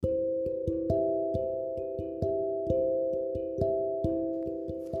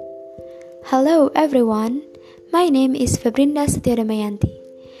Hello everyone, my name is Febrinda Setiodomayanti,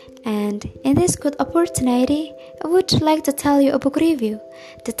 and in this good opportunity, I would like to tell you a book review.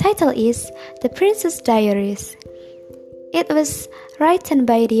 The title is The Princess Diaries. It was written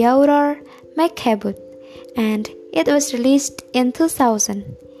by the author Meg Cabot, and it was released in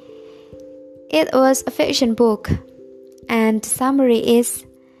 2000. It was a fiction book, and the summary is: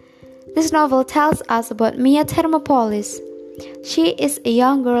 this novel tells us about Mia Thermopolis. She is a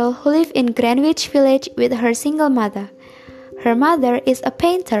young girl who lives in Greenwich Village with her single mother. Her mother is a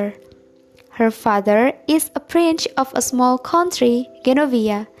painter. Her father is a prince of a small country,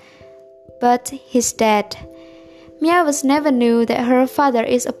 Genovia, but he's dead. Mia was never knew that her father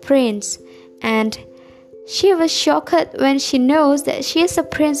is a prince, and she was shocked when she knows that she is a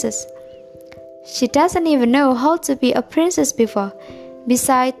princess. She doesn't even know how to be a princess before.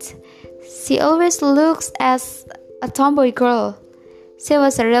 Besides, she always looks as a tomboy girl. She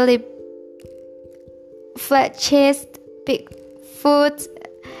was a really flat chest, big foot,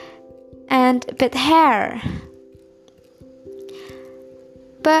 and big hair.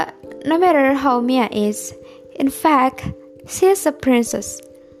 But no matter how Mia is, in fact, she is a princess.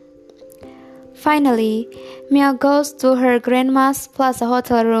 Finally, Mia goes to her grandma's Plaza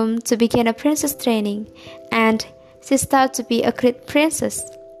hotel room to begin a princess training, and she starts to be a great princess.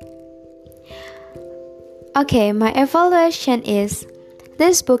 Okay, my evaluation is: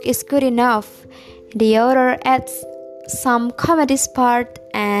 this book is good enough. The author adds some comedy part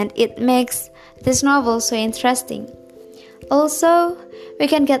and it makes this novel so interesting. Also, we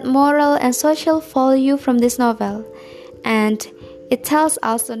can get moral and social value from this novel, and it tells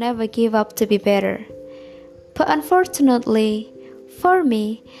us to never give up to be better. But unfortunately, for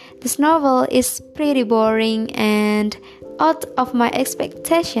me, this novel is pretty boring and out of my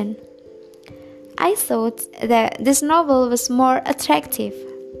expectation. I thought that this novel was more attractive,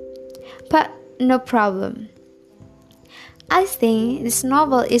 but no problem. I think this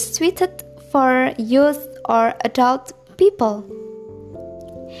novel is suited for youth or adult people.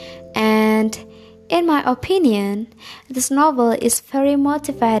 And in my opinion, this novel is very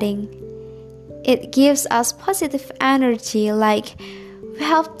motivating. It gives us positive energy, like we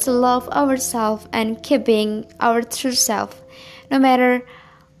have to love ourselves and keep being our true self, no matter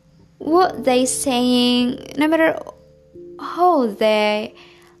what they saying, no matter how they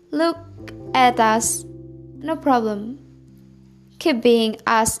look at us, no problem. Keep being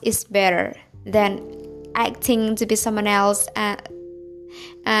us is better than acting to be someone else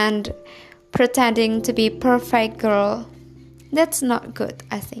and pretending to be perfect girl. That's not good,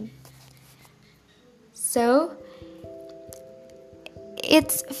 I think. So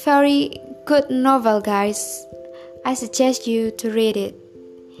it's very good novel, guys. I suggest you to read it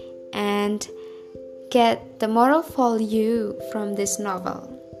and get the moral value from this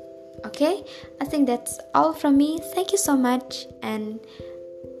novel. Okay, I think that's all from me. Thank you so much, and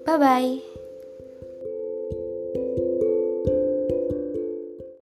bye bye.